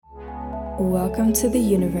Welcome to the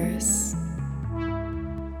universe.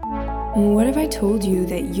 What if I told you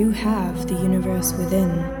that you have the universe within?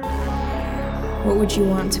 What would you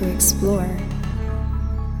want to explore?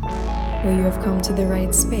 Well, you have come to the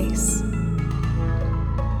right space.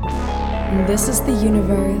 This is the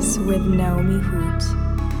universe with Naomi Hoot.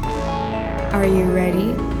 Are you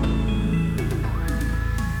ready?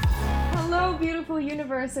 Hello, beautiful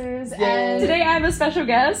universers, Yay. and today I have a special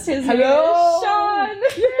guest. His name Hello. is Sean.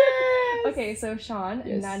 Yes. Okay, so Sean,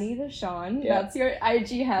 Yes. Nani the Sean, Yeah. that's your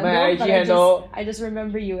IG handle. My IG but handle. I just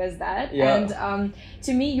remember you as that. Yeah. And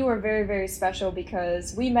to me, you are very, very special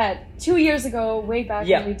because we met 2 years ago, way back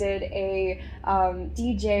Yeah. when we did a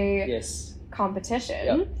DJ Yes. competition.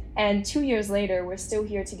 Yep. And 2 years later, we're still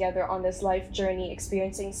here together on this life journey,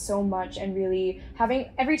 experiencing so much and really having,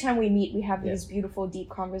 every time we meet, we have these beautiful, deep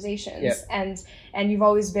conversations. Yep. And you've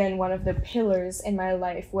always been one of the pillars in my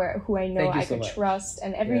life who I know Thank you I so could much. trust,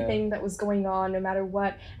 and everything that was going on, no matter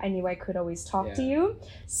what, I knew I could always talk to Yeah. you.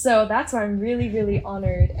 So that's why I'm really, really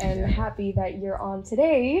honored and Yeah. happy that you're on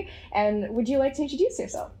today. And would you like to introduce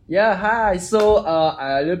yourself? Yeah, hi. So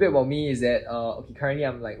a little bit about me is that currently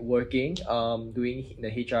I'm like working doing in the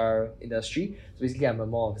HR industry. So basically I'm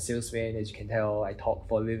more of a salesman, as you can tell. I talk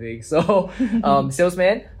for a living. So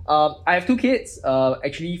salesman. I have 2 kids,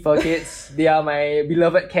 actually 4 kids. They are my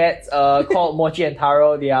beloved cats, called Mochi and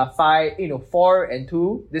Taro. They are 4 and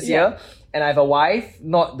 2 this year. And I have a wife,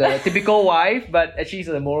 not the typical wife, but actually it's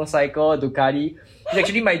a motorcycle, Ducati. It's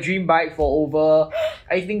actually my dream bike for over,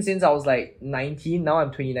 I think since I was like 19, now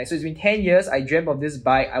I'm 29. So it's been 10 years, I dreamt of this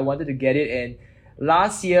bike, I wanted to get it, and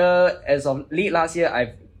late last year,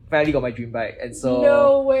 I've finally got my dream bike. And so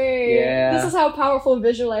No way! yeah. This is how powerful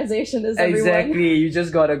visualization is, everyone. exactly, you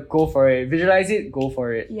just gotta go for it. Visualize it, go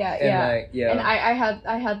for it. Yeah, And yeah. like, yeah. And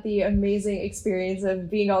I had the amazing experience of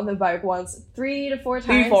being on the bike once 3 to 4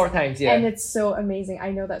 times. 3-4 times, yeah. And it's so amazing.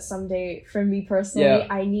 I know that someday, for me personally, Yeah.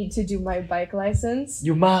 I need to do my bike license.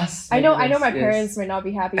 You must. I know my Yes. parents might not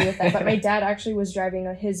be happy with that, but my dad actually was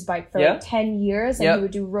driving his bike for Yeah? like 10 years, and Yeah. he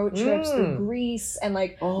would do road trips through Greece and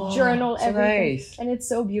like Oh, journal so everything. nice. And it's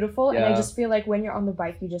so beautiful. And I Yeah. just feel like when you're on the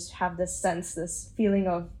bike, you just have this feeling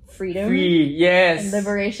of freedom Free, yes. and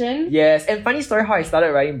liberation. Yes, and funny story how I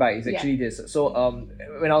started riding bikes is actually this. So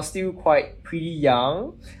when I was still pretty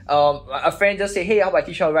young, a friend just said, "Hey, how about I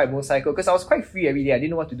teach you how to ride a motorcycle?" Because I was quite free every day. I didn't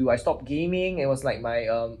know what to do. I stopped gaming. It was like my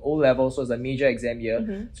O level, so it was a major exam year.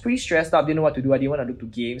 Mhm. It's pretty stressed out. Didn't know what to do. I didn't want to look to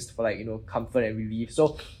games for like comfort and relief.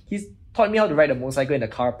 So he's taught me how to ride a motorcycle in the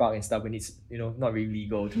car park and stuff when it's not really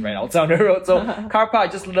legal to ride outside on the road. So car park, I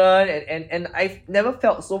just learned, and I've never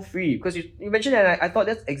felt so free, because you mentioned that, and I thought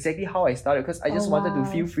that's exactly how I started, because I just wanted to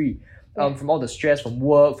wow. feel free. Yeah. From all the stress from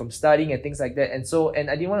work, from studying and things like that. And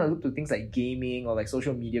I didn't want to look to things like gaming or like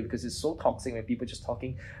social media, because it's so toxic when people just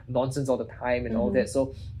talking nonsense all the time and all Mhm. that.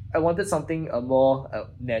 So I wanted something more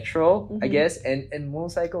natural, I Mhm. guess. And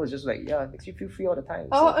motorcycle is just like, it makes you feel free all the time.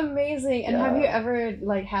 Oh, So, amazing! And yeah. have you ever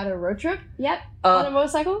like had a road trip yet on a uh,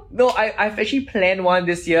 motorcycle? no, I've actually planned one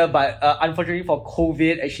this year, but unfortunately for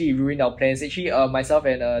COVID, actually it ruined our plans. Actually, myself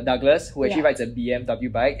and Douglas, who actually Yeah. rides a BMW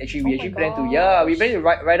bike, actually Oh we my actually planned to, gosh. we planned to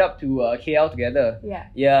ride up to KL together. Yeah.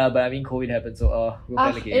 Yeah, but I mean COVID happened, so we'll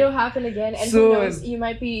plan again. It'll happen again, and Soon. who knows? You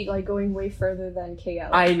might be like going way further than KL.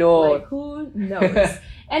 I know. Like who knows?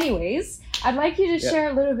 Anyways, I'd like you to Yep. share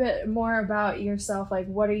a little bit more about yourself. Like,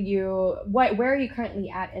 where are you currently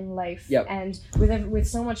at in life? Yep. And with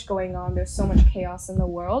so much going on, there's so much chaos in the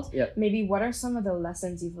world. Yep. Maybe what are some of the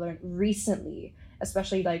lessons you've learned recently?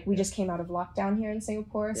 Especially like we just came out of lockdown here in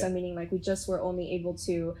Singapore, so Yep. meaning like we just were only able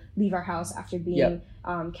to leave our house after being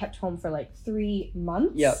Yep. kept home for like 3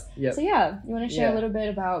 months. Yep. So yeah, you want to share a Yeah. little bit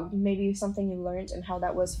about maybe something you learned and how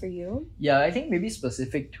that was for you? Yeah, I think maybe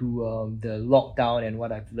specific to the lockdown and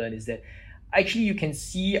what I've learned is that actually you can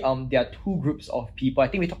see there are 2 groups of people. I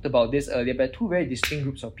think we talked about this earlier, but 2 very distinct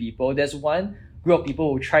groups of people. There's one group of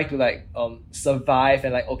people who try to like survive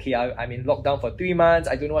and like, okay, I'm in lockdown for 3 months,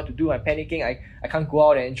 I don't know what to do, I'm panicking, I can't go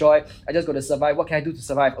out and enjoy, I just gotta survive. What can I do to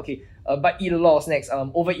survive? Okay, but eat a lot of snacks,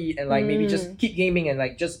 overeat, and like maybe just keep gaming and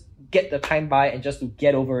like just get the time by and just to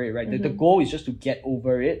get over it, right? The goal is just to get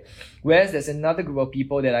over it. Whereas there's another group of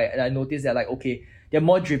people that I noticed that like, okay, they're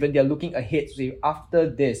more driven, they're looking ahead to say, after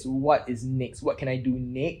this, what is next? What can I do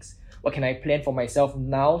next? What can I plan for myself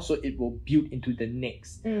now so it will build into the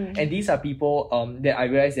next? And these are people that I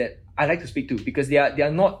realize that I like to speak to, because they're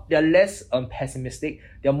less pessimistic,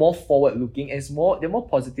 they're more forward looking, and they're more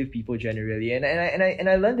positive people generally. And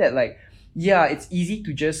I learned that like, yeah, it's easy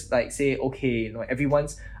to just like say, okay,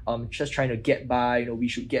 everyone's just trying to get by, we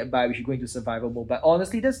should get by, we should go into survival mode. But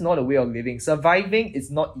honestly, that's not a way of living. Surviving is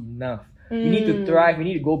not enough. We need to thrive. We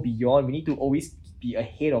need to go beyond. We need to always be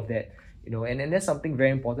ahead of that. And that's something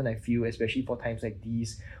very important, I feel, especially for times like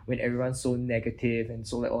these when everyone's so negative and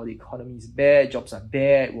so like, oh, the economy is bad, jobs are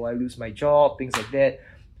bad, will I lose my job, things like that.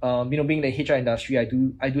 Being in the HR industry, I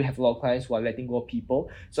do have a lot of clients who are letting go of people.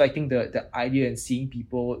 So I think the idea and seeing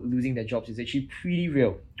people losing their jobs is actually pretty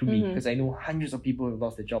real to me, because I know hundreds of people who have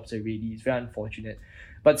lost their jobs already. It's very unfortunate.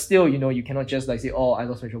 But still, you cannot just like say, oh, I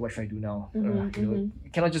lost my job, what should I do now? You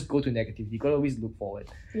cannot just go to negativity. You gotta always look forward.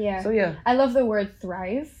 Yeah. So yeah. I love the word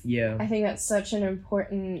thrive. Yeah. I think that's such an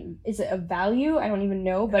important, is it a value? I don't even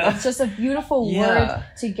know, but it's just a beautiful word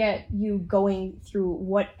to get you going through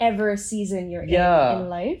whatever season you're in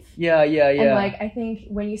life. Yeah. And like, I think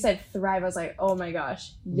when you said thrive, I was like, oh my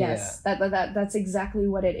gosh, yes, that's exactly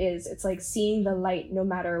what it is. It's like seeing the light no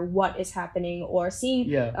matter what is happening, or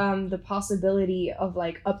seeing the possibility of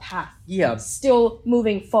like a path still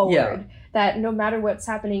moving forward, that no matter what's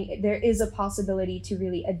happening, there is a possibility to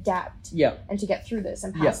really adapt and to get through this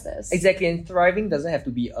and past this. Exactly. And thriving doesn't have to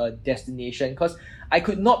be a destination, because I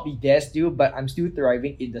could not be there still, but I'm still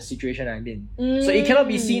thriving in the situation I'm in. So it cannot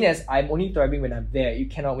be seen as I'm only thriving when I'm there. You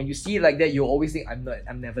cannot. When you see it like that, you always think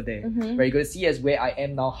I'm never there. Right? You gotta see it as where I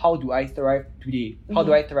am now. How do I thrive today? How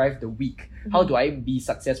do I thrive the week? How do I be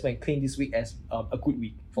successful and claim this week as a good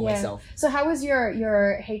week for myself? So how was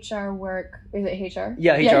your HR work? Is it HR?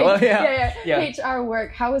 Yeah, HR. HR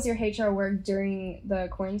work. How was your HR work during the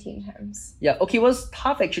quarantine times? Yeah, okay, it was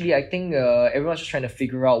tough actually. I think everyone's just trying to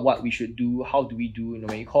figure out what we should do, how do we do.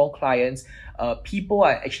 When you call clients, people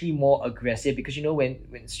are actually more aggressive, because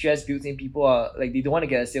when stress builds in, people are like, they don't want to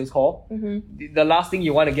get a sales call. The last thing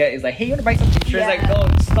you want to get is like, hey, you want to buy some insurance? Like, no,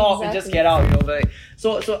 stop and just get out. But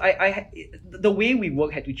so I the way we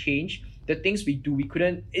work had to change. The things we do, we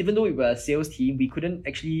couldn't, even though we were a sales team, we couldn't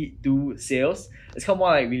actually do sales. It's kind of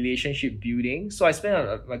more like relationship building. So I spent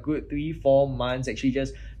a good 3-4 months actually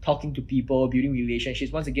just talking to people, building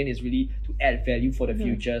relationships. Once again, it's really to add value for the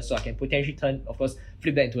future, so I can potentially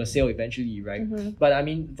flip that into a sale eventually, right? But I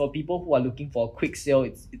mean, for people who are looking for a quick sale,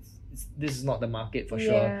 it's this is not the market for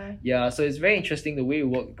sure. So it's very interesting. The way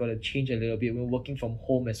we work got to change a little bit. We're working from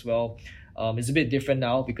home as well. It's a bit different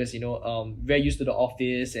now, because very used to the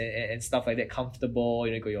office and stuff like that, comfortable,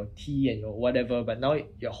 you got your tea and your whatever, but now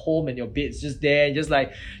you're home and your bed's just there, and just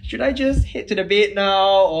like, should I just head to the bed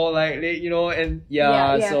now, or like, and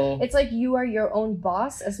so it's like you are your own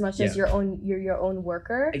boss as much as you're your own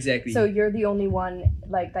worker. Exactly. So you're the only one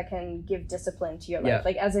like that can give discipline to your life,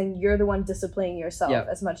 like as in you're the one disciplining yourself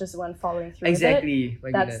as much as the one following through exactly with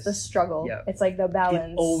it. That's the struggle. It's like the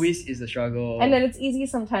balance. It always is a struggle, and then it's easy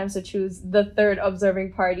sometimes to choose the third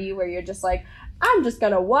observing party, where you're just like, I'm just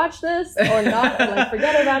gonna watch this or not, and like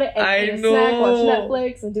forget about it and eat a snack, watch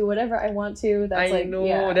Netflix, and do whatever I want to. That's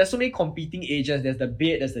There's so many competing agents. There's the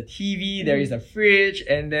bed, there's the TV, there is a fridge,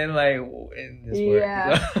 and then like in this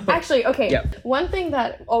work. Actually, okay. One thing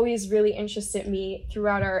that always really interested me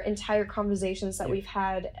throughout our entire conversations that we've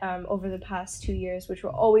had over the past 2 years, which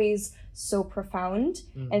were always so profound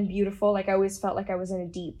and beautiful. Like I always felt like I was in a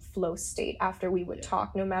deep flow state after we would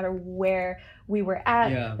talk, no matter where we were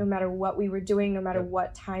at, no matter what we were doing, no matter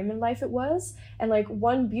what time in life it was. And like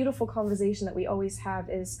one beautiful conversation that we always have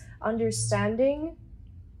is understanding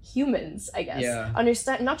humans, I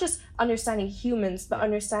guess. Not just understanding humans, but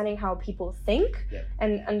understanding how people think,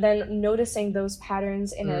 and then noticing those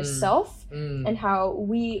patterns in ourselves and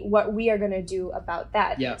what we are gonna do about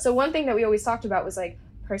that. So one thing that we always talked about was like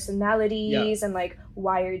personalities and like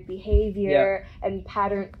wired behavior and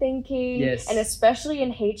pattern thinking, and especially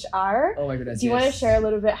in HR. Oh my goodness. Do you want to share a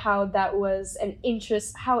little bit how that was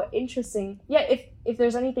how interesting? If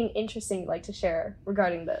there's anything interesting you'd like to share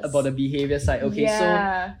regarding this. About the behavior side. Okay,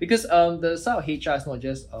 so because the side of HR is not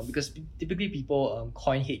just because typically people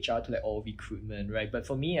coin HR to like recruitment, right? But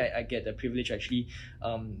for me, I get the privilege actually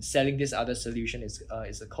selling this other solution is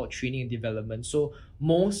called training and development. So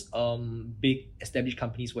most big established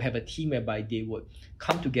companies will have a team whereby they would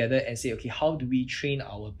come together and say, okay, how do we train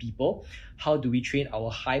our people? How do we train our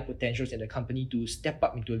high potentials in the company to step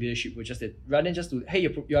up into a leadership? Which is that rather than just to, hey,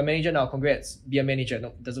 you're a manager now, congrats, be a manager. No,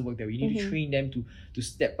 it doesn't work that way. You need to train them to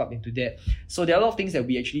step up into that. So there are a lot of things that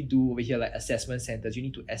we actually do over here, like assessment centers. You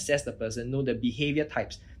need to assess the person, know the behavior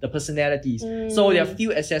types, the personalities. So there are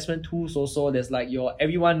few assessment tools also. There's like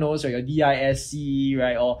everyone knows, or your DISC,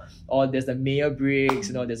 right? Or there's the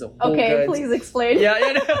Myers-Briggs, there's a Hogan. Okay, please explain.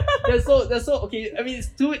 That's so okay. I mean, it's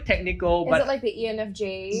too technical, Is but it like the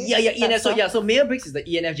ENFJ? yeah, that ENF. stuff? So Myers-Briggs is the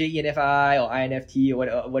ENFJ, ENFI, or INFT,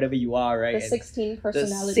 or whatever you are, right? The And 16 the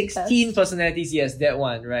personality 16 test. personalities, yes, that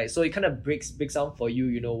one, right? So it kind of breaks down for you,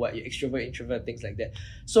 you know, what you're extrovert, introvert, things like that.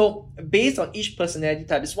 So based on each personality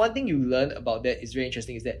type, it's one thing you learn about that is very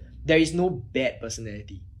interesting is that there is no bad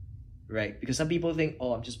personality, right? Because some people think,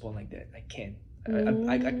 oh, I'm just born like that. I can't.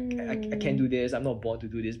 I can't do this. I'm not born to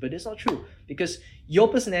do this. But that's not true because your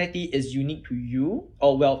personality is unique to you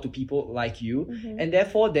or well to people like you, and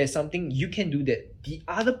therefore there's something you can do that the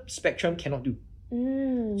other spectrum cannot do.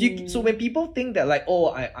 So when people think that like,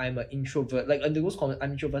 oh, I'm an introvert, like the most common,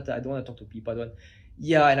 I'm introverted, I don't want to talk to people,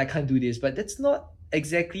 and I can't do this, but that's not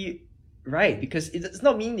exactly right because it does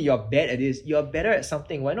not mean that you're bad at this. You're better at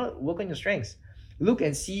something. Why not work on your strengths? Look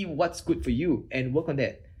and see what's good for you and work on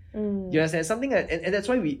that. You understand? Something and that's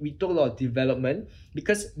why we talk a lot of development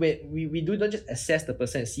because when we do not just assess the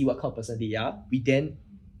person and see what kind of person they are, we then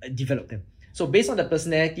develop them. So based on the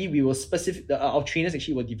personality, we will our trainers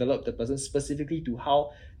actually will develop the person specifically to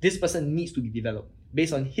how this person needs to be developed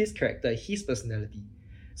based on his character, his personality.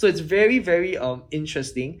 So it's very, very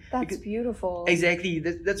interesting. That's beautiful. Exactly.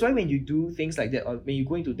 That's why when you do things like that, or when you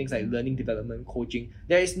go into things like learning development, coaching,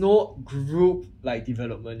 there is no group like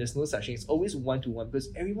development. There's no such thing. It's always one-to-one because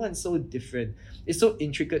everyone's so different. It's so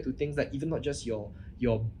intricate to things like even not just your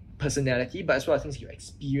personality, but as well as things you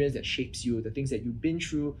experience that shapes you, the things that you've been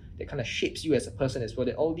through that kind of shapes you as a person as well.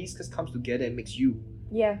 That all these just comes together and makes you.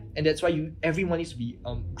 Yeah. And that's why everyone needs to be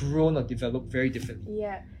grown or developed very differently.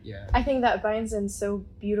 Yeah. Yeah. I think that binds in so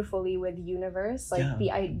beautifully with universe. Like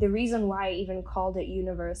the reason why I even called it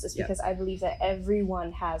universe is because I believe that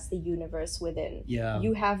everyone has the universe within. Yeah.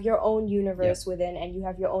 You have your own universe within and you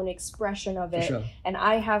have your own expression of it. For sure. And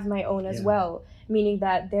I have my own as well. Meaning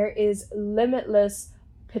that there is limitless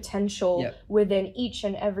potential within each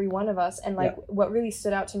and every one of us. And like what really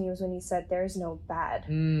stood out to me was when you said there is no bad.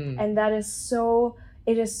 And that is so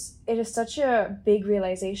it is such a big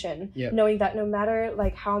realization, knowing that no matter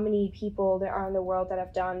like how many people there are in the world that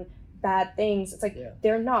have done bad things, it's like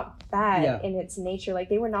they're not bad in its nature. Like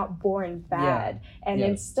they were not born bad. And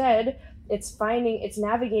instead it's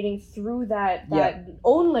navigating through that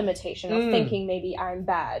own limitation of thinking maybe I'm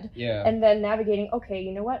bad. And then navigating, okay,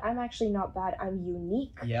 you know what? I'm actually not bad. I'm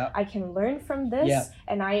unique. I can learn from this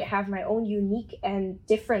and I have my own unique and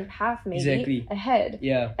different path maybe ahead.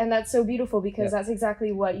 And that's so beautiful because that's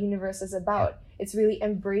exactly what universe is about. It's really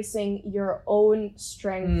embracing your own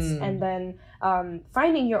strengths and then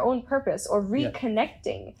finding your own purpose or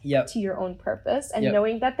reconnecting to your own purpose and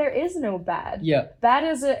knowing that there is no bad. Bad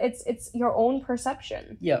is it's your own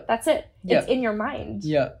perception. That's it. It's in your mind.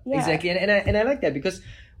 Exactly. And I like that because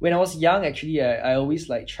when I was young, actually, I always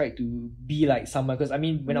like tried to be like someone because I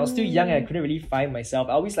mean, when I was still young, I couldn't really find myself.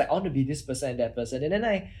 I always like, I want to be this person and that person. And then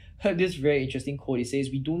I heard this very interesting quote. It says,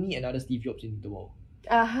 we don't need another Steve Jobs in the world.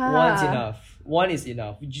 One's enough. One is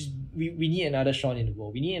enough. We need another Sean in the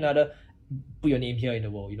world. We need another put your name here in the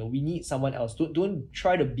world. You know, we need someone else. Don't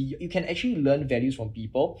try to be. You can actually learn values from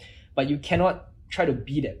people, but you cannot try to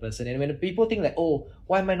be that person. And when people think like, oh,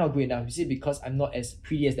 why am I not good enough? Is it because I'm not as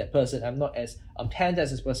pretty as that person? I'm not as talented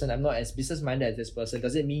as this person. I'm not as business minded as this person.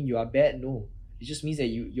 Does it mean you are bad? No. It just means that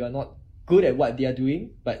you are not good at what they are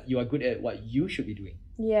doing, but you are good at what you should be doing.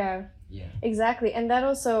 Yeah, exactly. And that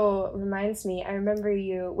also reminds me, I remember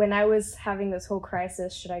when I was having this whole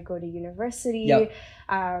crisis, should I go to university?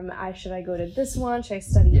 Should I go to this one? Should I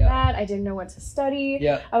study that? I didn't know what to study.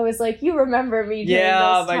 I was like, you remember me during this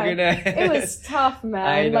time. My goodness. It was tough, man.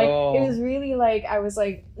 I know. Like, it was really like, I was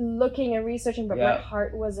like looking and researching, but my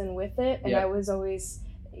heart wasn't with it. And I was always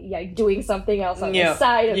doing something else on the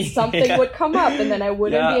side and something would come up and then I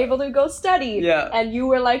wouldn't be able to go study. And you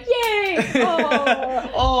were like, yay!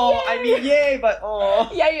 Oh, yay! I mean, yay, but oh.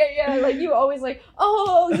 Yeah. Like you were always like,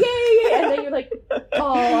 oh, yay! And then you're like,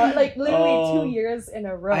 oh, like literally 2 years in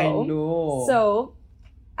a row. I know. So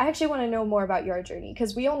I actually want to know more about your journey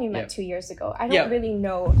because we only met 2 years ago. I don't really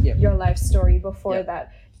know your life story before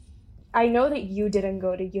that. I know that you didn't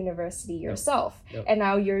go to university yourself, and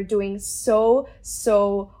now you're doing so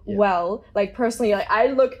well. Like personally, like I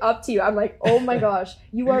look up to you. I'm like, oh my gosh,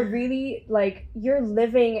 you are really like you're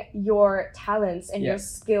living your talents and your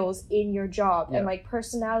skills in your job and like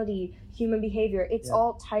personality, human behavior. It's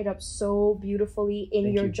all tied up so beautifully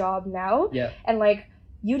in your job now. And like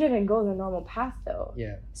you didn't go the normal path though.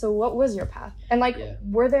 So what was your path? And like,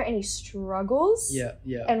 were there any struggles?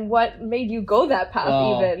 And what made you go that path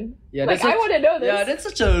even? Like, I want to know this. Yeah, that's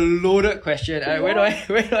such a loaded question. Where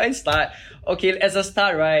do I start? okay, as a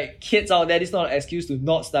start, right, kids out there, this is not an excuse to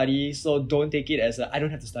not study, so don't take it as I don't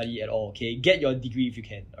have to study at all, okay? Get your degree if you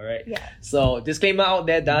can, all right? Yeah. So, disclaimer out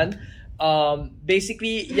there, done.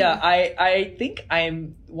 Basically, yeah, I think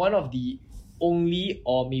I'm one of the only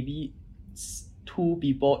or maybe two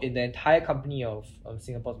people in the entire company of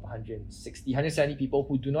Singapore's 170 people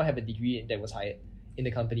who do not have a degree that was hired in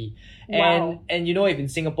the company. Wow. And you know, if in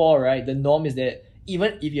Singapore, right, the norm is that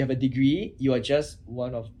even if you have a degree, you are just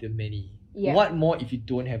one of the many. Yeah. What more if you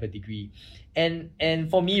don't have a degree? And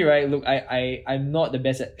for me, right, look, I'm not the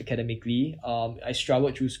best at academically. I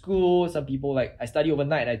struggled through school. Some people, like, I study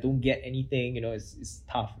overnight and I don't get anything, you know, it's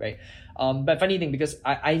tough, right? But funny thing, because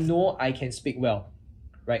I know I can speak well,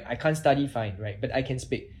 right? I can't study fine, right? But I can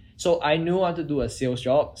speak. So I knew how to do a sales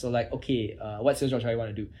job. So like, okay, what sales job do I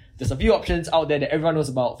want to do? There's a few options out there that everyone knows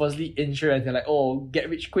about. Firstly, insurance. They're like, oh,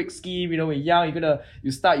 get rich quick scheme. You know, when you're young,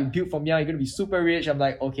 you build from young, you're gonna be super rich. I'm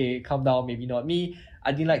like, okay, calm down, maybe not me.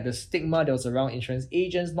 I didn't like the stigma that was around insurance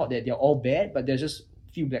agents. Not that they're all bad, but there's just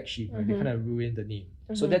few black sheep, right? They kind of ruin the name.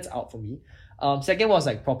 So that's out for me. Second was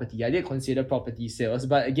like property. I did consider property sales,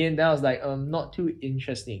 but again, that was like not too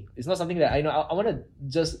interesting. It's not something that I know. I want to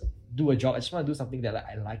just do a job. I just want to do something that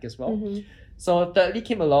I like as well. So thirdly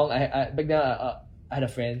came along. I back then I had a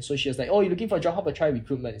friend, so she was like, "Oh, you're looking for a job? How about try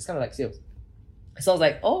recruitment? It's kind of like sales." So I was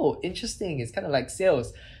like, "Oh, interesting. It's kind of like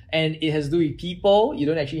sales." And it has to do with people. You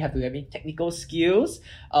don't actually have to have any technical skills.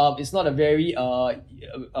 It's not a very you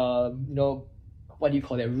know, what do you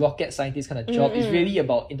call that, rocket scientist kind of job. It's really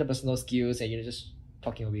about interpersonal skills and, you know, just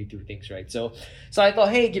talking away through things, right? So I thought,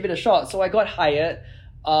 hey, give it a shot. So I got hired.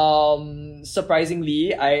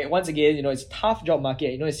 Surprisingly, once again, you know, it's a tough job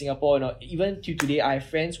market. You know, in Singapore, you know, even to today, I have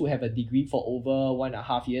friends who have a degree for over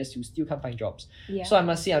 1.5 years who still can't find jobs. Yeah. So I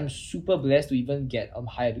must say I'm super blessed to even get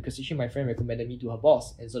hired, because actually my friend recommended me to her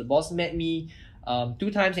boss. And so the boss met me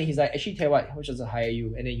 2 times and he's like, actually, tell you what, how much does it hire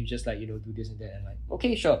you? And then you just, like, you know, do this and that. And I'm like,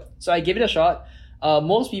 okay, sure. So I gave it a shot.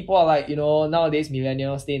 Most people are like, you know, nowadays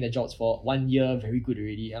millennials stay in their jobs for 1 year, very good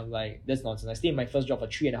already. I'm like, that's nonsense. I stayed in my first job for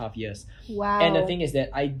 3.5 years. Wow. And the thing is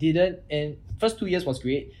that I didn't, and first 2 years was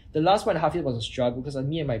great. The last 1.5 years was a struggle because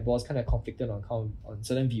me and my boss kind of conflicted on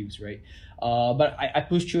certain views, right? But I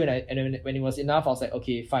pushed through, and when it was enough, I was like,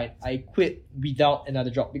 okay, fine. I quit without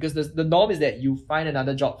another job, because the norm is that you find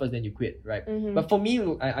another job first, then you quit, right? But for me,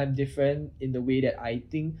 look, I'm different in the way that I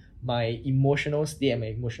think my emotional state and my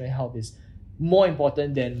emotional health is more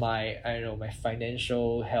important than my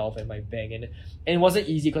financial health and my bank. And it wasn't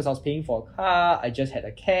easy because I was paying for a car, I just had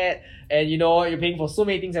a cat, and you know, you're paying for so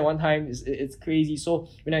many things at one time. It's crazy. So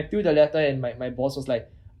when I threw the letter and my boss was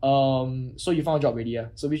like, so you found a job already? Yeah?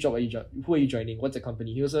 So which job are you who are you joining? What's the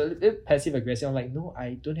company? He was a bit passive aggressive. I'm like, no,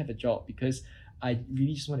 I don't have a job because I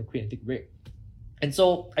really just want to quit and take a break. And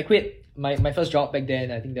so I quit my first job back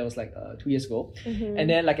then. I think that was like 2 years ago. And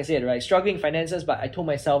then, like I said, right, struggling finances, but I told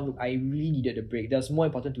myself, look, I really needed a break. That was more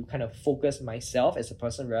important to kind of focus myself as a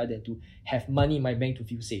person rather than to have money in my bank to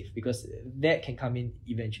feel safe, because that can come in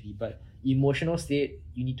eventually. But emotional state,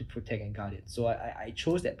 you need to protect and guard it. So I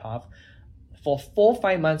chose that path. For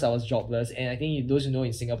 4-5 months, I was jobless, and I think those who know,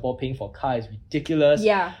 in Singapore, paying for a car is ridiculous.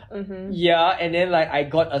 Yeah. Yeah, and then like I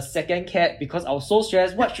got a second cat because I was so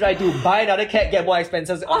stressed. What should I do? Buy another cat, get more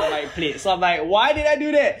expenses on my plate. So I'm like, why did I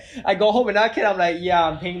do that? I go home with another cat. I'm like, yeah,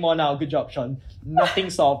 I'm paying more now. Good job, Sean.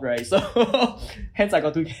 Nothing solved, right? So hence I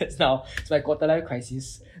got 2 cats now. So my quarter life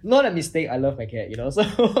crisis. Not a mistake. I love my cat, you know. So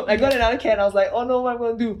I got another cat. And I was like, oh no, what am I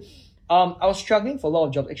gonna do? I was struggling for a lot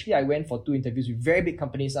of jobs. Actually, I went for 2 interviews with very big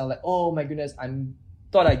companies. I was like, oh my goodness,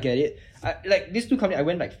 thought I'd get it. Like these 2 companies, I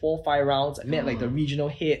went like 4-5 rounds. I met like the regional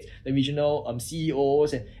heads, the regional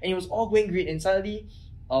CEOs, and it was all going great. And suddenly,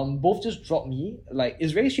 both just dropped me. Like,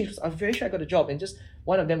 it's very strange because I'm very sure I got a job, and just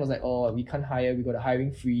one of them was like, oh, we can't hire, we got a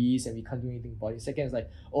hiring freeze and we can't do anything about it. Second is like,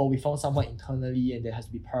 oh, we found someone internally and there has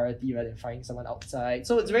to be priority rather than finding someone outside.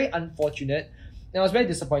 So it's very unfortunate. And I was very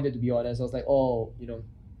disappointed, to be honest. I was like, oh, you know,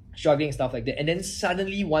 struggling and stuff like that. And then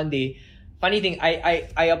suddenly one day, funny thing,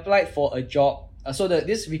 I applied for a job. So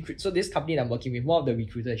this company that I'm working with, one of the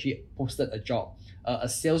recruiters actually posted a job, a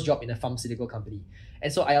sales job in a pharmaceutical company.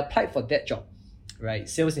 And so I applied for that job, right?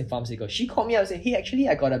 Sales in pharmaceutical. She called me up and said, hey, actually,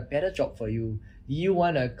 I got a better job for you. Do you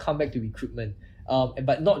want to come back to recruitment?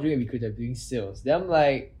 But not doing recruitment, doing sales. Then I'm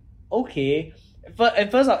like, okay. My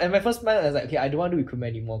first month, I was like, okay, I don't want to do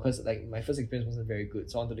recruitment anymore because like my first experience wasn't very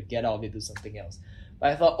good. So I wanted to get out of it, do something else. But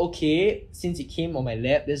I thought, okay, since it came on my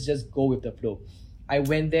lap, let's just go with the flow. I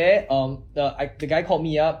went there. The guy called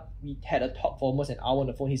me up. We had a talk for almost an hour on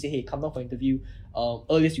the phone. He said, hey, come down for interview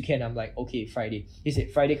earliest you can. I'm like, okay, Friday. He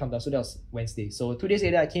said, Friday, come down. So that was Wednesday. So 2 days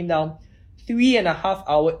later, I came down. 3.5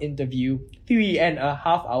 hour interview. 3.5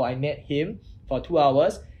 hour. I met him for 2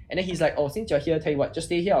 hours. And then he's like, oh, since you're here, tell you what, just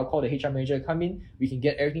stay here. I'll call the HR manager, come in. We can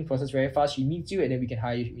get everything processed very fast. She meets you and then we can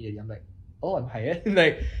hire you immediately. I'm like, oh, I'm hired?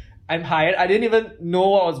 I'm hired. I didn't even know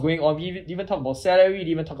what was going on. We didn't even talk about salary. We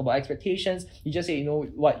didn't even talk about expectations. He just said, you know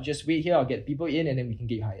what, just wait here. I'll get people in and then we can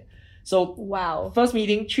get you hired. So wow. First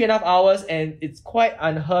meeting, 3.5 hours, and it's quite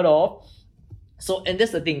unheard of. So, and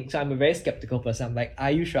that's the thing. So I'm a very skeptical person. I'm like,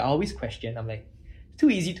 are you sure? I always question. I'm like, too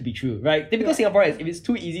easy to be true, right? Typical Singaporean is if it's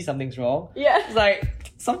too easy, something's wrong. Yeah. It's like,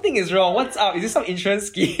 something is wrong. What's up? Is this some insurance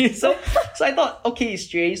scheme? so I thought, okay, it's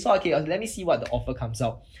strange. So okay, let me see what the offer comes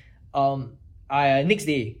out. Next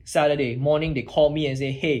day, Saturday morning, they call me and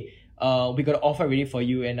say, hey, we got an offer ready for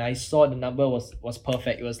you. And I saw the number was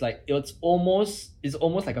perfect. It's almost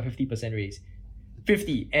like a 50% raise.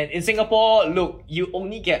 50. And in Singapore, look, you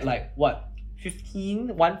only get like what?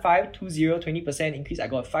 20% increase. I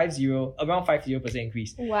got around 50%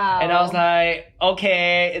 increase. Wow. And I was like,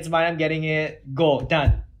 okay, it's mine, I'm getting it. Go,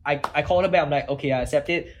 done. I called her back, I'm like, okay, I accept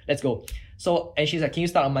it, let's go. So, and she's like, can you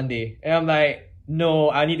start on Monday? And I'm like,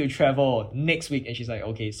 no, I need to travel next week. And she's like,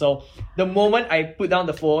 okay. So the moment I put down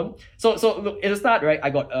the phone, so look, at the start, right,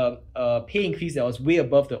 I got a pay increase that was way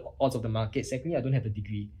above the odds of the market. Secondly, I don't have a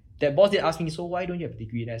degree. That boss did ask me, so why don't you have a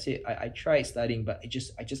degree? And I said, I tried studying, but I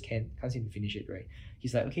just can't seem to finish it, right?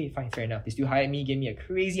 He's like, okay, fine, fair enough. They still hired me, gave me a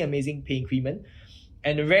crazy, amazing pay increment.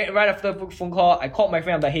 And right after the phone call, I called my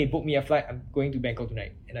friend, I'm like, hey, book me a flight. I'm going to Bangkok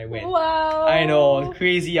tonight. And I went. Wow. I know, it's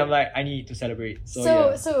crazy. I'm like, I need to celebrate.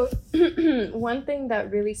 So one thing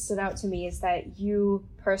that really stood out to me is that you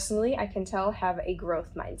personally, I can tell, have a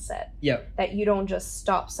growth mindset. Yeah. That you don't just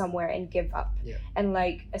stop somewhere and give up. Yeah. And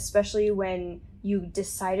like, especially when you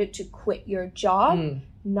decided to quit your job,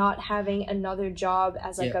 not having another job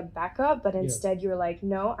as like a backup, but instead you're like,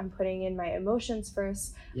 no, I'm putting in my emotions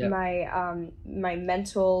first, my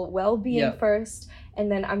mental well-being first,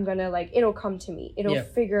 and then I'm gonna like, it'll come to me. I'll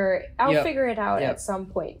figure it out at some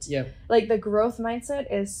point. Yeah. Like the growth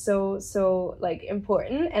mindset is so like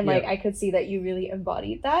important, and like I could see that you really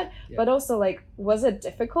embodied that. But also, like, was it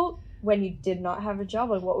difficult when you did not have a job?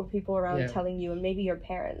 Like, what were people around telling you, and maybe your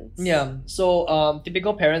parents? Yeah, so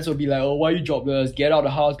typical parents will be like, oh, why are you jobless? Get out of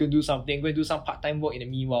the house, go do something, go do some part-time work in the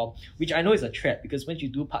meanwhile, which I know is a trap, because once you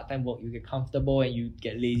do part-time work, you get comfortable and you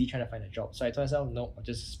get lazy trying to find a job. So I told myself, no, I'll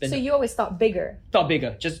just spend... So you always thought bigger? Thought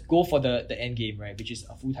bigger. Just go for the end game, right, which is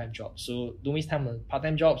a full-time job. So don't waste time on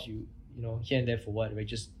part-time jobs, you know, here and there for what, right?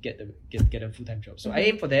 Just get a full-time job. So I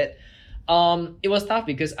aim for that. It was tough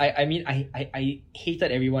because I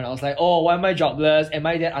hated everyone. I was like, oh, why am I jobless? Am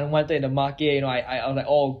I that unwanted in the market? You know, I was like,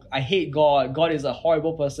 oh, I hate God. God is a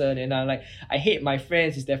horrible person. And I'm like, I hate my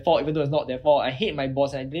friends. It's their fault, even though it's not their fault. I hate my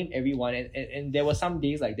boss, and I blame everyone. And there were some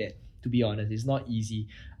days like that, to be honest. It's not easy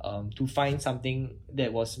to find something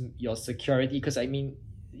that was your security, because I mean,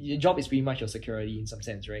 your job is pretty much your security in some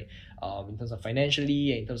sense, right? In terms of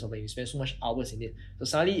financially, and in terms of like you spend so much hours in it. So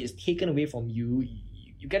suddenly it's taken away from you.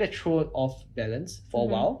 You get a thrown off balance for a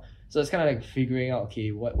while. So it's kind of like figuring out,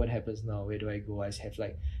 okay, what happens now? Where do I go? I have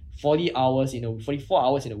like 44 hours in a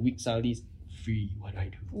week, suddenly it's free. What do I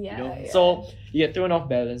do? Yeah, you know? So you get thrown off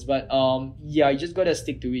balance. But you just gotta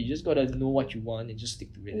stick to it. You just gotta know what you want and just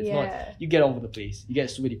stick to it. If not, you get all over the place. You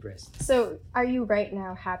get super depressed. So are you right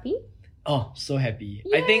now happy? Oh, so happy.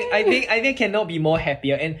 Yay! I think cannot be more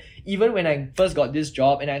happier. And even when I first got this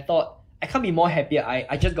job and I thought, I can't be more happier.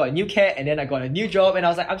 I just got a new cat and then I got a new job and I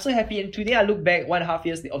was like, I'm so happy. And today I look back 1.5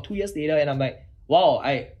 years or 2 years later and I'm like, wow,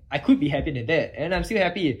 I could be happier than that. And I'm still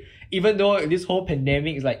happy. Even though this whole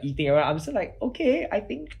pandemic is like eating around, I'm still like, okay, I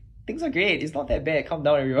think things are great. It's not that bad. Calm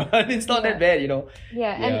down, everyone. It's not that bad, you know.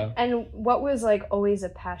 Yeah. And what was like always a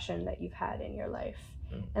passion that you've had in your life?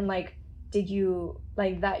 And like, did you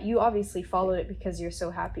like that? You obviously followed it because you're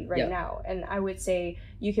so happy right now. And I would say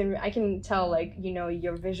I can tell, like, you know,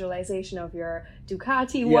 your visualization of your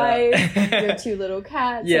Ducati wife, your 2 little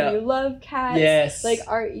cats, and you love cats. Yes. Like,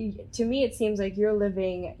 to me, it seems like you're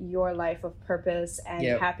living your life of purpose and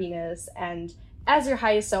happiness, and as your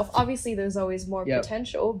highest self. Obviously there's always more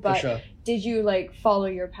potential, but did you like follow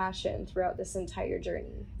your passion throughout this entire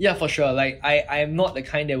journey? Yeah, for sure. Like I am not the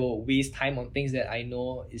kind that will waste time on things that I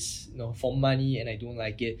know is, you know, for money and I don't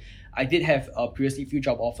like it. I did have previously few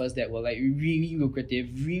job offers that were like really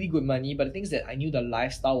lucrative, really good money, but the things that I knew the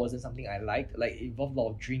lifestyle wasn't something I liked. Like it involved a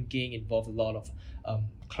lot of drinking, involved a lot of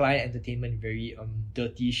client entertainment, very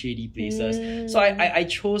dirty, shady places. So I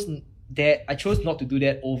chose that I chose not to do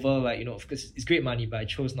that over like, because it's great money, but I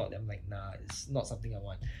chose not. I'm like, nah, it's not something I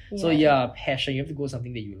want. So passion, you have to go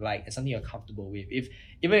something that you like and something you're comfortable with.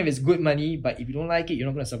 Even if it's good money, but if you don't like it, you're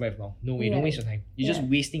not going to survive long. No way, don't waste your time. You're just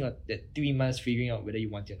wasting that 3 months figuring out whether you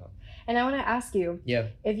want it or not. And I want to ask you,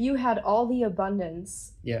 if you had all the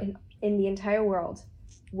abundance in the entire world,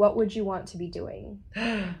 what would you want to be doing?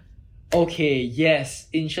 Okay, yes,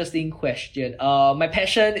 interesting question. My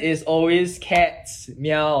passion is always cats,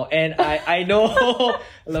 meow, and I know I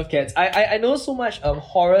love cats. I know so much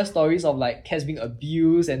horror stories of like cats being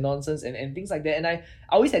abused and nonsense and things like that. And I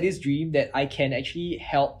always had this dream that I can actually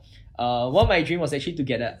help. One of my dream was actually to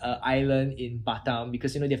get a island in Batam,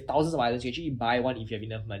 because they have thousands of islands. You actually buy one if you have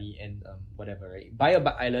enough money and whatever, right? Buy a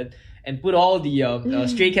island and put all the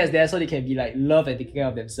stray cats there so they can be like loved and taken care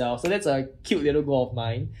of themselves. So that's a cute little goal of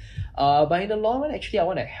mine. But in the long run, actually, I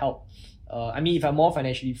want to help. If I'm more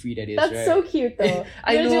financially free, that is. That's right? so cute though.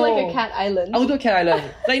 I You're know. gonna do like a cat island. I will do a cat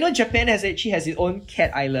island. Like, Japan has its own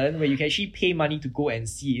cat island where you can actually pay money to go and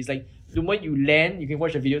see. It's like the moment you land, you can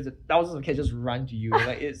watch the videos, the thousands of cats just run to you.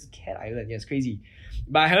 Like, it's cat island. Yeah, it's crazy.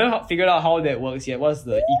 But I haven't figured out how that works yet. What's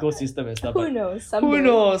the ecosystem and stuff. Who knows? Someday. Who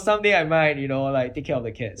knows? Someday I might, like take care of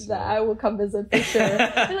the cats. That I will come visit for sure. You're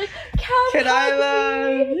like, Cat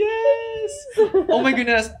Island! Yes! Oh my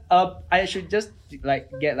goodness. I should just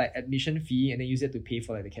get admission fee and then use it to pay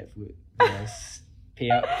for the cat food. Yes. Pay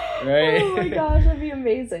up. Right? Oh my gosh, that'd be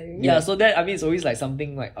amazing. Yeah, so that it's always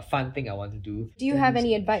something a fun thing I want to do. Do you have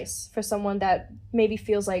any advice for someone that maybe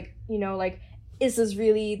feels like, is this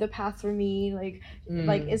really the path for me? Like,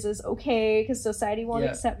 is this okay? Because society won't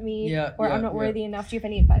accept me, or I'm not worthy enough. Do you have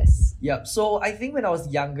any advice? Yeah. So I think when I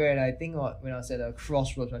was younger, and I think when I was at a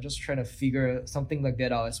crossroads, I'm just trying to figure something like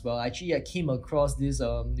that out as well. Actually, I came across this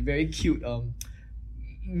very cute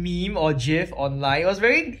meme or GIF online. It was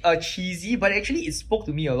very cheesy, but actually it spoke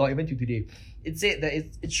to me a lot even to today. It said that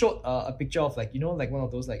it showed a picture of one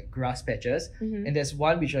of those grass patches, and there's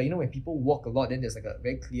one which when people walk a lot, then there's a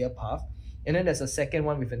very clear path. And then there's a second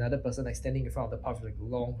one with another person standing in front of the path with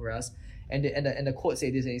long grass. And the quote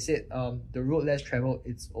said this, and it said, the road less traveled,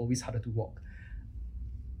 it's always harder to walk.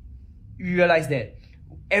 You realize that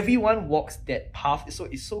everyone walks that path,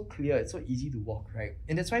 it's so clear, it's so easy to walk, right?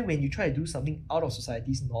 And that's why when you try to do something out of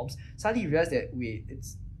society's norms, suddenly you realize that wait,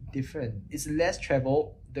 it's different. It's less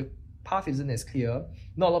traveled, the path isn't as clear,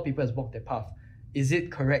 not a lot of people has walked that path. Is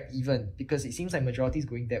it correct even? Because it seems like majority is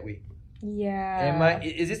going that way. Yeah.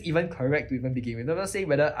 Is this even correct to even begin with? I'm not saying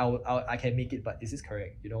whether I can make it, but is this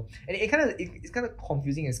correct? And it's kind of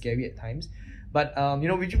confusing and scary at times. But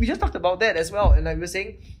we just talked about that as well, and we were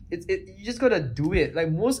saying you just gotta do it.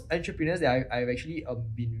 Like most entrepreneurs that I've actually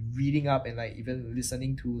been reading up and even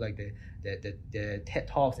listening to the TED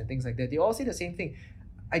Talks and things like that, they all say the same thing.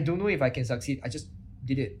 I don't know if I can succeed. I just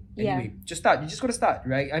did it anyway. Just start. You just gotta start,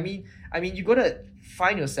 right? I mean, you gotta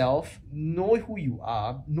find yourself, know who you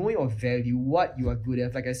are, know your value, what you are good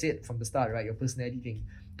at. Like I said from the start, right? Your personality thing.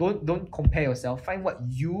 Don't compare yourself. Find what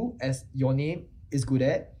you as your name is good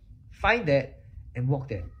at. Find that and walk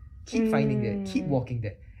there. Keep finding that. Keep walking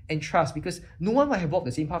there, and trust, because no one might have walked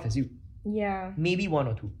the same path as you. Yeah. Maybe one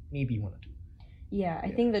or two. Yeah, I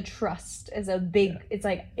think the trust is a big. It's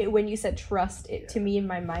when you said trust, to me in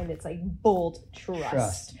my mind, it's bold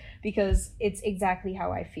trust. Because it's exactly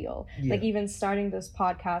how I feel. Yeah. Even starting this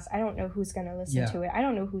podcast, I don't know who's gonna listen to it. I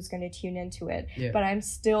don't know who's gonna tune into it. Yeah. But I'm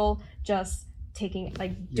still just taking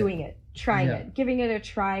doing it, trying it, giving it a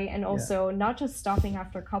try, and also not just stopping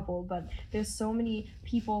after a couple, but there's so many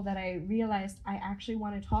people that I realized I actually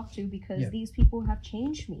want to talk to, because these people have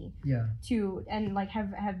changed me to and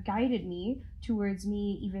have guided me towards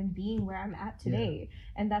me even being where I'm at today.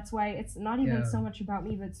 And that's why it's not even so much about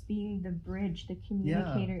me, but it's being the bridge, the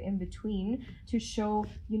communicator in between, to show,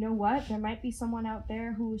 there might be someone out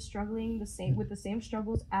there who is struggling with the same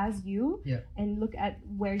struggles as you, and look at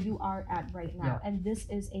where you are at right now, and this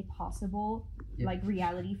is a possible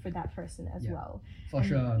reality for that person as well. For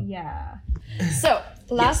sure. Yeah. So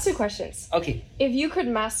last two questions. Okay. If you could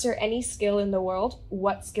master any skill in the world,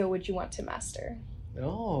 what skill would you want to master?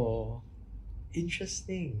 Oh,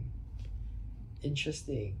 interesting.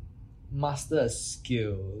 Master a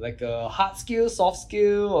skill, like a hard skill, soft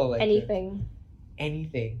skill, or anything.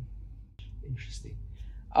 Anything. Interesting.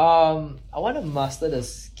 I want to master the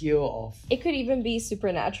skill of... It could even be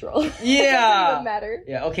supernatural. Yeah. It doesn't even matter.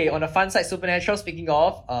 Yeah, okay. On the fun side, supernatural, speaking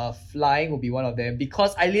of, flying will be one of them,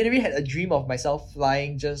 because I literally had a dream of myself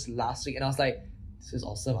flying just last week, and I was like, this is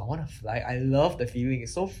awesome. I want to fly. I love the feeling.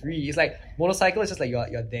 It's so free. It's like motorcycle is just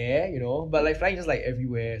you're there, but flying is just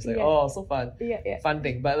everywhere. It's oh, so fun. Yeah. Fun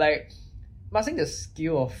thing. But mastering the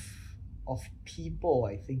skill of of people,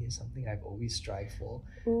 I think, is something I've always strived for.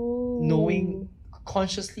 Ooh. Knowing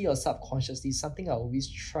consciously or subconsciously, something I always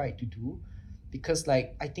try to do, because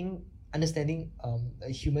like I think understanding a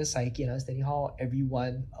human psyche and understanding how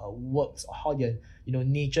everyone works, or how their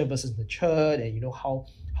nature versus nurtured, and how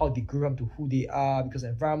they grew up to who they are because of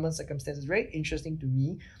environment circumstances, very interesting to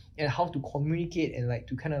me. And how to communicate and like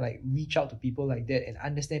to kind of like reach out to people like that and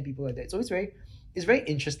understand people like that. So it's very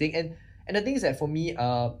interesting. And the thing is that for me,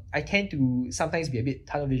 I tend to sometimes be a bit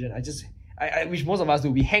tunnel vision. I which most of us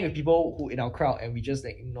do. We hang with people who in our crowd and we just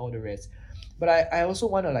like ignore the rest. But I also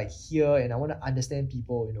want to like hear, and I want to understand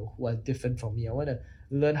people who are different from me. I want to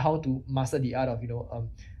learn how to master the art of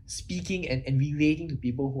speaking and relating to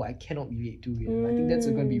people who I cannot relate to. I think that's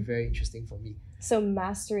going to be very interesting for me. So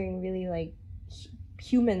mastering really like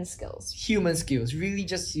human skills, really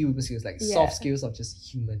just human skills, like soft skills of just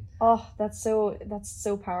human. Oh, that's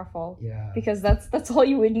so powerful. Yeah, because that's all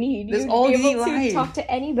you would need. That's You'd all be you able need to talk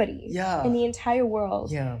to anybody in the entire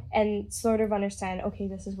world, and sort of understand, okay,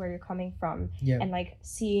 this is where you're coming from, and like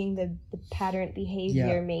seeing the pattern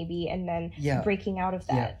behavior maybe, and then breaking out of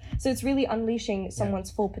that. So it's really unleashing someone's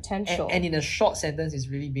full potential. And in a short sentence, it's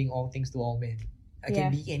really being all things to all men. I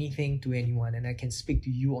can be anything to anyone, and I can speak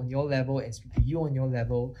to you on your level and speak to you on your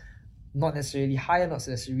level, not necessarily higher, not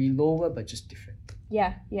necessarily lower, but just different.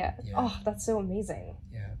 Yeah. Oh, that's so amazing.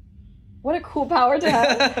 Yeah. What a cool power to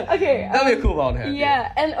have. Okay. That'd be a cool power to have.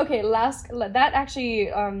 Yeah, and okay, that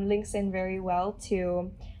actually links in very well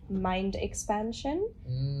to mind expansion.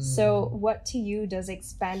 So what to you does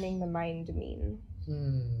expanding the mind mean?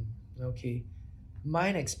 Okay.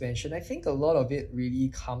 Mind expansion, I think a lot of it really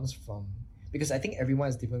comes from, because I think everyone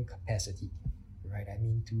has different capacity, right? I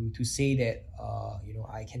mean, to say that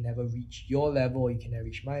I can never reach your level, you can never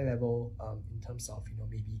reach my level, in terms of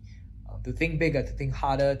maybe to think bigger, to think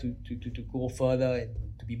harder, to go further, and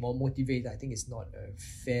to be more motivated, I think it's not a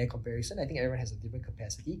fair comparison. I think everyone has a different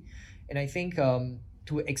capacity, and I think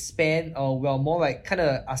to expand, more like kind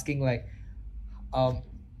of asking like,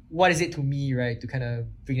 what is it to me, right? To kind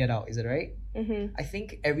of bring that out, is it right? I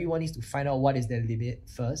think everyone needs to find out what is their limit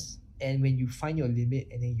first. And when you find your limit,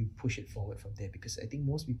 and then you push it forward from there, because I think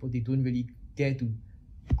most people, they don't really dare to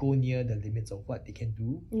go near the limits of what they can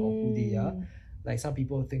do or who they are. Like some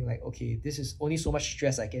people think like, okay, this is only so much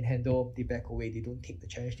stress I can handle. They back away. They don't take the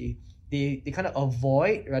challenge. They kind of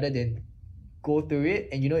avoid rather than go through it.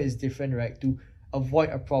 And it's different, right? To avoid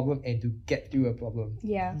a problem and to get through a problem.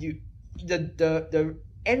 Yeah. The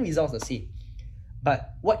end result is the same,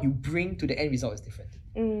 but what you bring to the end result is different.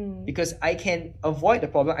 Because I can avoid the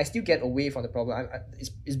problem, I still get away from the problem.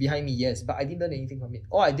 It's behind me, yes, but I didn't learn anything from it.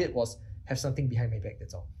 All I did was have something behind my back,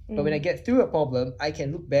 that's all. But when I get through a problem, I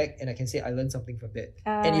can look back and I can say I learned something from that.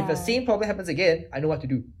 And if the same problem happens again, I know what to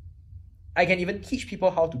do. I can even teach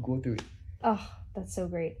people how to go through it. Oh, that's so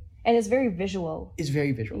great. And it's very visual. It's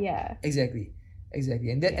very visual. Yeah. Exactly.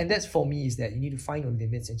 And that's for me, is that you need to find your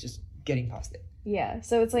limits and just getting past it. Yeah,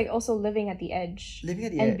 so it's like also living at the edge.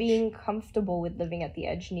 And being comfortable with living at the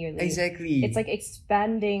edge nearly. Exactly. It's like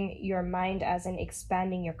expanding your mind as in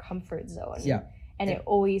expanding your comfort zone. Yeah. And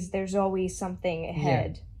there's always something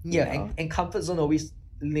ahead. Yeah, and comfort zone always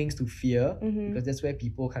links to fear, because that's where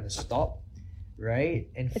people kind of stop, right?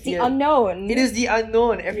 And it's fear, the unknown. It is the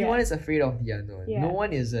unknown. Everyone is afraid of the unknown. Yeah. No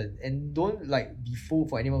one isn't. And don't like be fooled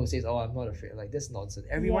for anyone who says, oh, I'm not afraid. Like, that's nonsense.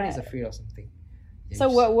 Everyone is afraid of something. So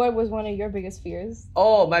what was one of your biggest fears?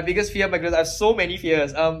 Oh, my biggest fear, my goodness, I have so many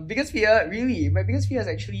fears. My biggest fear is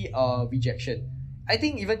actually rejection. I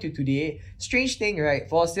think even to today, strange thing, right?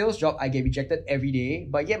 For a sales job, I get rejected every day,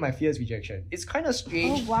 but yet my fear is rejection. It's kind of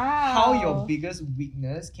strange how your biggest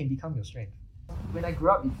weakness can become your strength. When I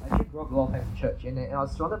grew up, I actually grew up a lot of time in church, and I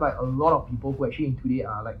was surrounded by a lot of people who actually in today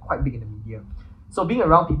are like quite big in the media. So being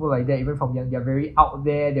around people like that, even from young, they're very out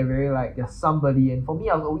there, they're somebody. And for me,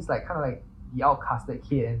 I was always like kind of like the outcasted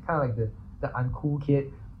kid and kind of like the uncool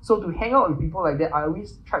kid. So to hang out with people like that, I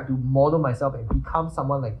always tried to model myself and become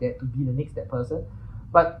someone like that, to be the next that person.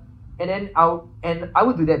 I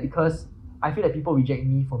would do that because I feel that people reject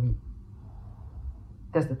me for me.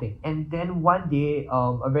 That's the thing. And then one day,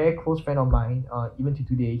 a very close friend of mine, even to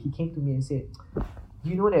today, he came to me and said, "Do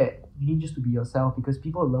you know that you need just to be yourself because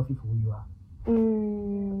people love you for who you are?"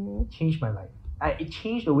 It changed my life. It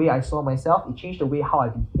changed the way I saw myself. It changed the way how I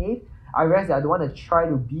behaved. I realized that I don't want to try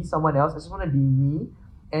to be someone else. I just want to be me.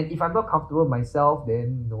 And if I'm not comfortable with myself,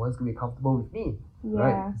 then no one's going to be comfortable with me.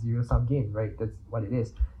 Right? Zero-sum game, right? That's what it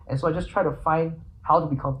is. And so I just try to find how to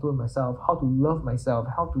be comfortable with myself, how to love myself,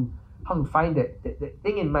 how to find that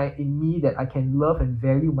thing in me that I can love and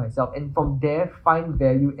value myself. And from there, find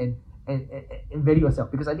value and and value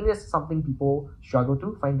yourself, because I think that's something people struggle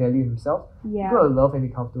to find value in themselves. Yeah. You gotta love and be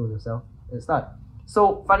comfortable with yourself at the start.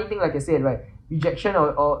 So funny thing, like I said, right, rejection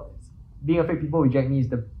or being afraid people reject me is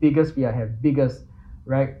the biggest fear I have. Biggest,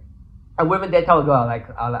 right? I wouldn't even dare tell a girl I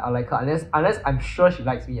like her unless I'm sure she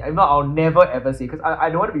likes me. If not, I'll never ever say, because I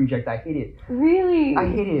don't want to be rejected. I hate it. Really? I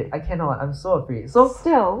hate it. I cannot. I'm so afraid. So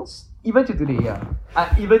Still. even to today, yeah.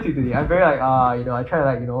 Even to today, I'm very like I try to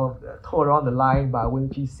like toe around the line, but I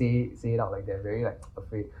wouldn't actually say it out like that. Very like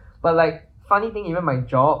afraid. But like funny thing, even my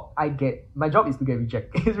job is to get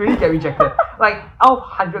rejected. It's really get rejected. Like out of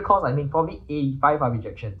 100 calls I make, probably 85 are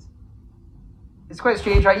rejections. It's quite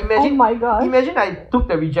strange, right? Oh my gosh. Imagine I took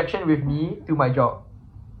the rejection with me to my job.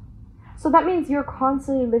 So that means you're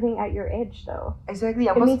constantly living at your edge, though. Exactly.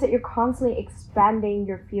 It means that you're constantly expanding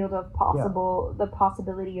your field of the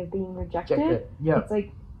possibility of being rejected. Yeah. It's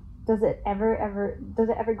like, does it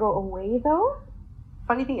ever go away though?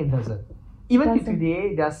 Funny thing, it doesn't. Even to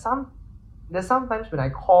today, there's sometimes when I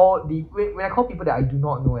call people that I do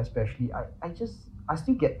not know, especially, I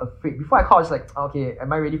still get afraid. Before I call, it's like, okay,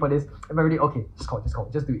 am I ready for this? Am I ready? Okay, just call,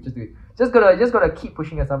 just do it. Just gotta keep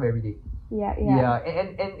pushing yourself every day. Yeah.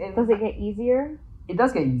 And Does it get easier? It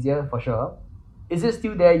does get easier for sure. Is it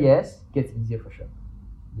still there? Yes, gets easier for sure.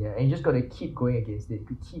 Yeah, and you just gotta keep going against it.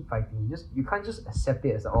 You keep fighting. You can't just accept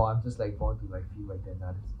it as I'm just like born to like feel like that.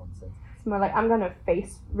 Nah, that's nonsense. It's more like I'm gonna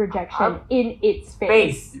face rejection in its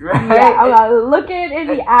face. Right? Yeah, I'm gonna look it in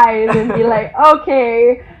the eyes and be like,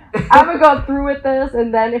 okay, I'm gonna go through with this,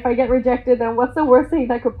 and then if I get rejected, then what's the worst thing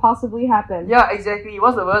that could possibly happen? Yeah, exactly.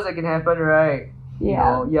 What's the worst that can happen, right?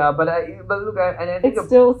 Yeah. But look, and I think it's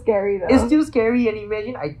still scary though. It's still scary, and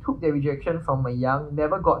imagine I took the rejection from my young,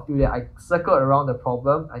 never got through that. I circled around the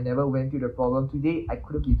problem. I never went through the problem. Today, I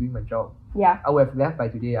couldn't be doing my job. Yeah. I would have left by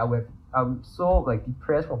today. I'm so like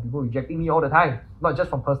depressed from people rejecting me all the time. Not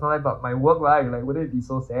just from personal life, but my work life. Like, wouldn't it be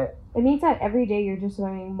so sad? It means that every day you're just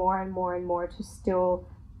learning more and more and more to still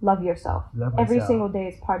love yourself. Love Every myself. single day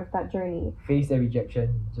is part of that journey. Face the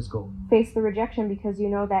rejection. Just go. Face the rejection, because you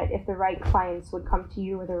know that if the right clients would come to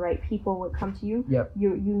you or the right people would come to you, Yep.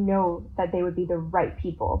 you know that they would be the right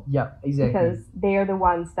people. Yeah, exactly. Because they are the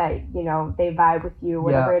ones that, they vibe with you,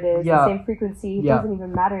 whatever it is, Yeah. the same frequency, it Yeah. doesn't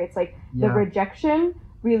even matter. It's like the Yeah. rejection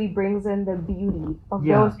really brings in the beauty of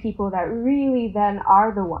Yeah. those people that really then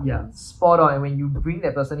are the ones. Yeah, spot on. And when you bring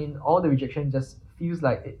that person in, all the rejection just feels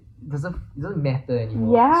like it doesn't matter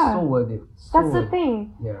anymore. Yeah. It's so worth it. That's the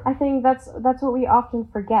thing. Yeah. I think that's what we often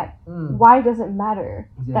forget. Mm, Why does it matter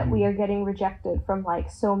that exactly. we are getting rejected from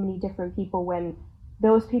like so many different people when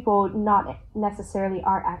those people not necessarily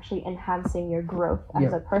are actually enhancing your growth as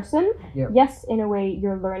Yep. a person? Yep. Yes, in a way,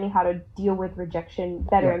 you're learning how to deal with rejection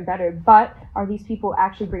better Yep. and better, but are these people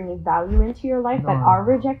actually bringing value into your life that No. are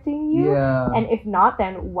rejecting you? Yeah. And if not,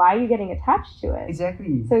 then why are you getting attached to it?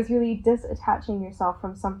 Exactly. So it's really disattaching yourself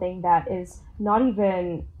from something that is not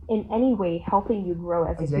even in any way helping you grow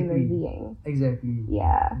as a Exactly. human being. Exactly.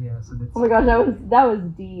 Yeah. Yeah. So that's. Oh my gosh, that was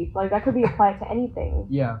deep. Like that could be applied to anything.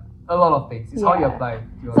 Yeah. A lot of things. It's how you Yeah. apply. To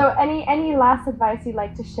your So life. any last advice you'd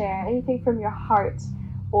like to share? Anything from your heart,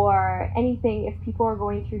 or anything if people are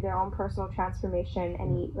going through their own personal transformation?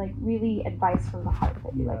 Any like really advice from the heart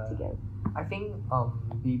that you'd like to give? I think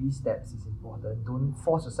baby steps is important. Don't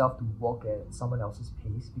force yourself to walk at someone else's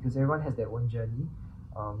pace, because everyone has their own journey.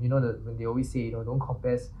 When they always say, don't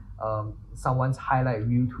compare someone's highlight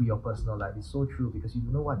reel to your personal life. It's so true, because you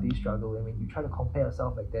don't know what they struggle, and when you try to compare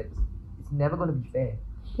yourself like that, it's never going to be fair.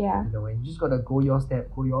 Yeah. And you just gotta go your step,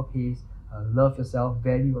 go your pace, love yourself,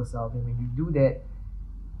 value yourself, and when you do that,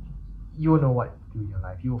 you will know what to do in your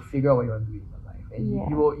life. You will figure out what you want to do in your life, and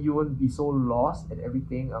Yeah. you won't be so lost at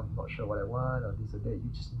everything. I'm not sure what I want or this or that. You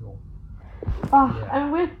just know. Oh, Yeah.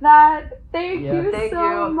 and with that, thank Yeah, you thank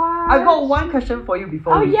so you. much. I've got one question for you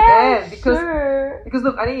before Oh we yeah, end, because sure. because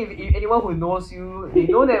look, I think if anyone who knows you, they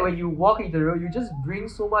know that when you walk into the room, you just bring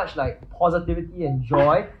so much like positivity and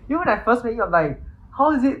joy. When I first met you, I'm like,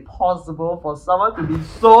 how is it possible for someone to be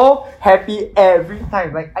so happy every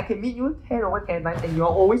time? Like, I can meet you 10 over 10 times and you're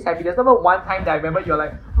always happy. There's never one time that I remember you're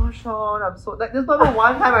like, oh Sean, I'm so like. There's never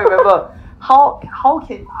one time I remember. How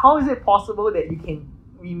is it possible that you can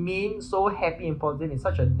remain so happy and positive in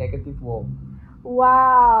such a negative world?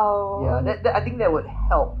 Wow. Yeah, that I think that would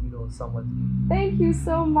help, someone. Thank you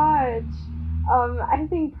so much. I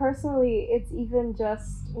think personally, it's even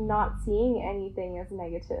just not seeing anything as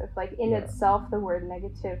negative. Like in Yeah. itself, the word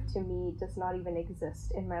negative to me does not even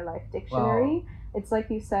exist in my life dictionary. It's like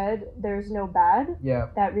you said, there's no bad. Yeah.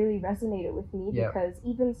 That really resonated with me Yeah. because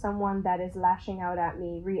even someone that is lashing out at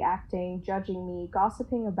me, reacting, judging me,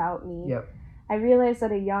 gossiping about me, Yep. I realized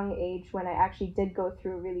at a young age when I actually did go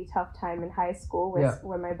through a really tough time in high school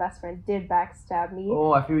where my best friend did backstab me.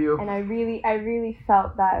 Oh, I feel you. And I really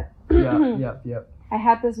felt that Yeah. I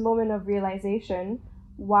had this moment of realization.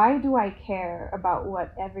 Why do I care about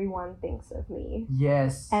what everyone thinks of me?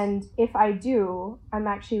 Yes. And if I do, I'm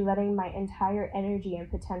actually letting my entire energy and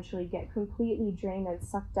potentially get completely drained and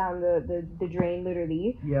sucked down the drain,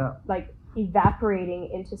 literally. Yeah. Like evaporating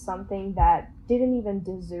into something that didn't even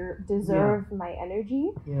deserve my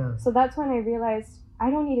energy. Yeah. So that's when I realized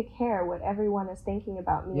I don't need to care what everyone is thinking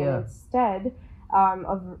about me. Yeah. And instead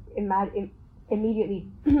of immediately...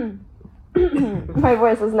 my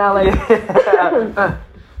voice is now like...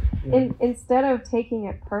 Instead of taking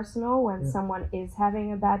it personal when someone is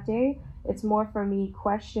having a bad day, it's more for me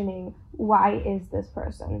questioning, why is this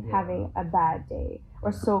person having a bad day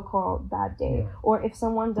or so-called bad day? Or if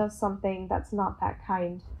someone does something that's not that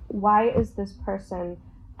kind, why is this person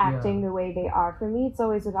acting the way they are? For me, it's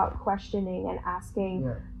always about questioning and asking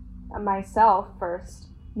myself first,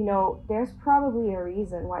 you know, there's probably a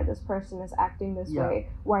reason why this person is acting this way,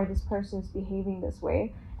 why this person is behaving this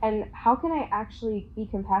way. And how can I actually be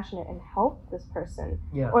compassionate and help this person?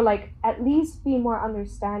 Or like at least be more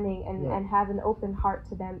understanding and have an open heart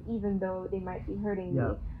to them, even though they might be hurting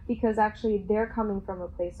me. Because actually they're coming from a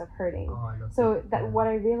place of hurting. So that what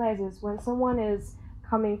I realize is when someone is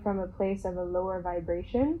coming from a place of a lower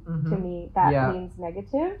vibration, to me that means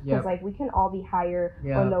negative. Because like we can all be higher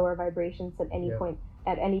or lower vibrations at any point.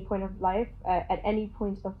 At any point of life, at any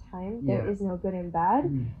point of time, there is no good and bad.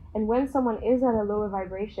 And when someone is at a lower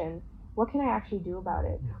vibration, what can I actually do about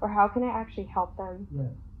it? Or how can I actually help them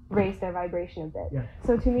raise their vibration a bit?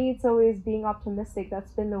 So to me, it's always being optimistic.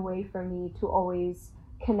 That's been the way for me to always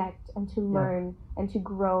connect and to learn and to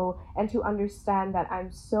grow and to understand that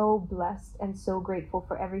I'm so blessed and so grateful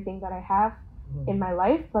for everything that I have in my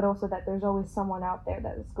life, but also that there's always someone out there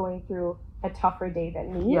that is going through a tougher day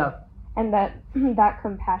than me. And that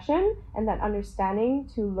compassion and that understanding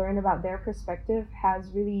to learn about their perspective has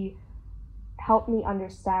really helped me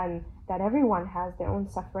understand that everyone has their own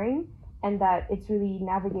suffering and that it's really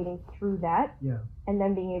navigating through that and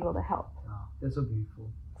then being able to help. That's so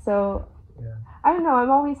beautiful. So I don't know,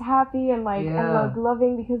 I'm always happy and like and like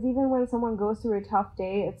loving, because even when someone goes through a tough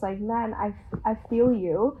day, it's like, man, I feel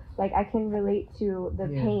you. Like I can relate to the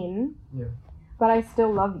pain. But I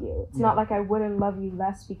still love you. It's not like I wouldn't love you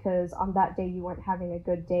less because on that day you weren't having a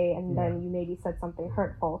good day and then you maybe said something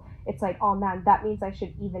hurtful. It's like, oh man, that means I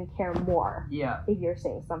should even care more if you're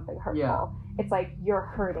saying something hurtful. It's like you're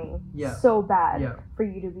hurting so bad for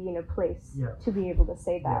you to be in a place to be able to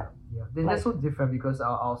say that. Then that's so different because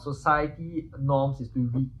our society norms is to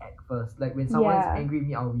react first. Like when someone is angry at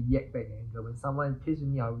me, I'll react back anger. When someone pissed with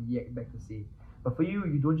me, I'll react back to say. But for you,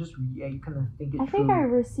 you don't just react, you kind of think it through. I think I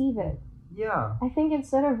receive it. I think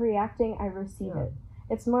instead of reacting, I receive it.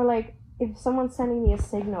 It's more like if someone's sending me a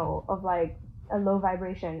signal of like a low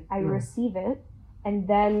vibration, I receive it and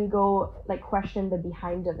then go like question the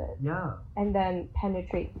behind of it. And then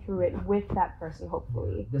penetrate through it with that person,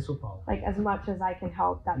 hopefully. That's so powerful. Like as much as I can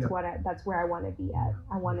help, that's that's where I want to be at.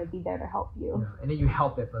 I want to be there to help you. And then you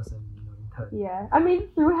help that person, you know, in turn. I mean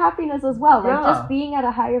through happiness as well. Like just being at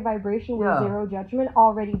a higher vibration with zero judgment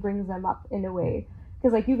already brings them up in a way.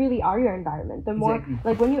 Because like you really are your environment. The more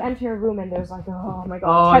like when you enter a room and there's like, oh my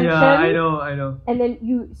god, tension. I know. And then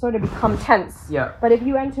you sort of become tense. But if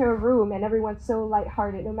you enter a room and everyone's so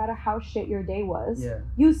lighthearted, no matter how shit your day was,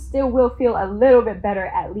 you still will feel a little bit better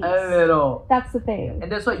at least. A little. That's the thing.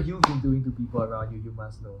 And that's what you've been doing to people around you. You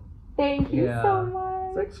must know. Thank you so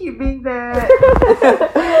much. So keep being there.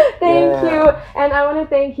 Thank you. And I want to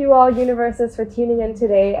thank you all, Universes, for tuning in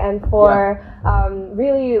today and for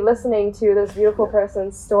really listening to this beautiful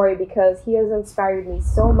person's story, because he has inspired me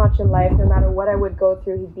so much in life. No matter what I would go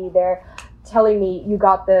through, he'd be there telling me, you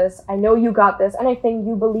got this. I know you got this. And I think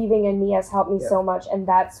you believing in me has helped me so much. And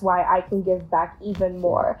that's why I can give back even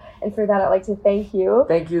more. And for that, I'd like to thank you.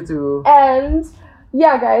 Thank you too. And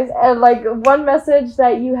yeah, guys, and like one message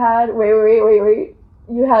that you had, wait.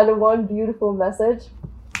 You had one beautiful message.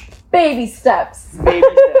 Baby steps.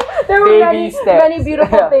 There were many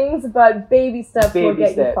beautiful things, but baby steps will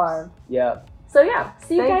get you far. So yeah,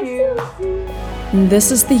 see you guys soon.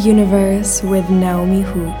 This is The Universe with Naomi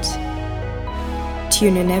Hoot.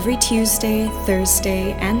 Tune in every Tuesday,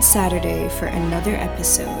 Thursday, and Saturday for another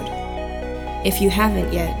episode. If you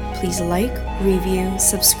haven't yet, please like, review,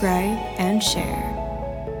 subscribe, and share.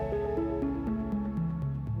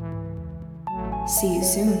 See you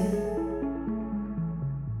soon.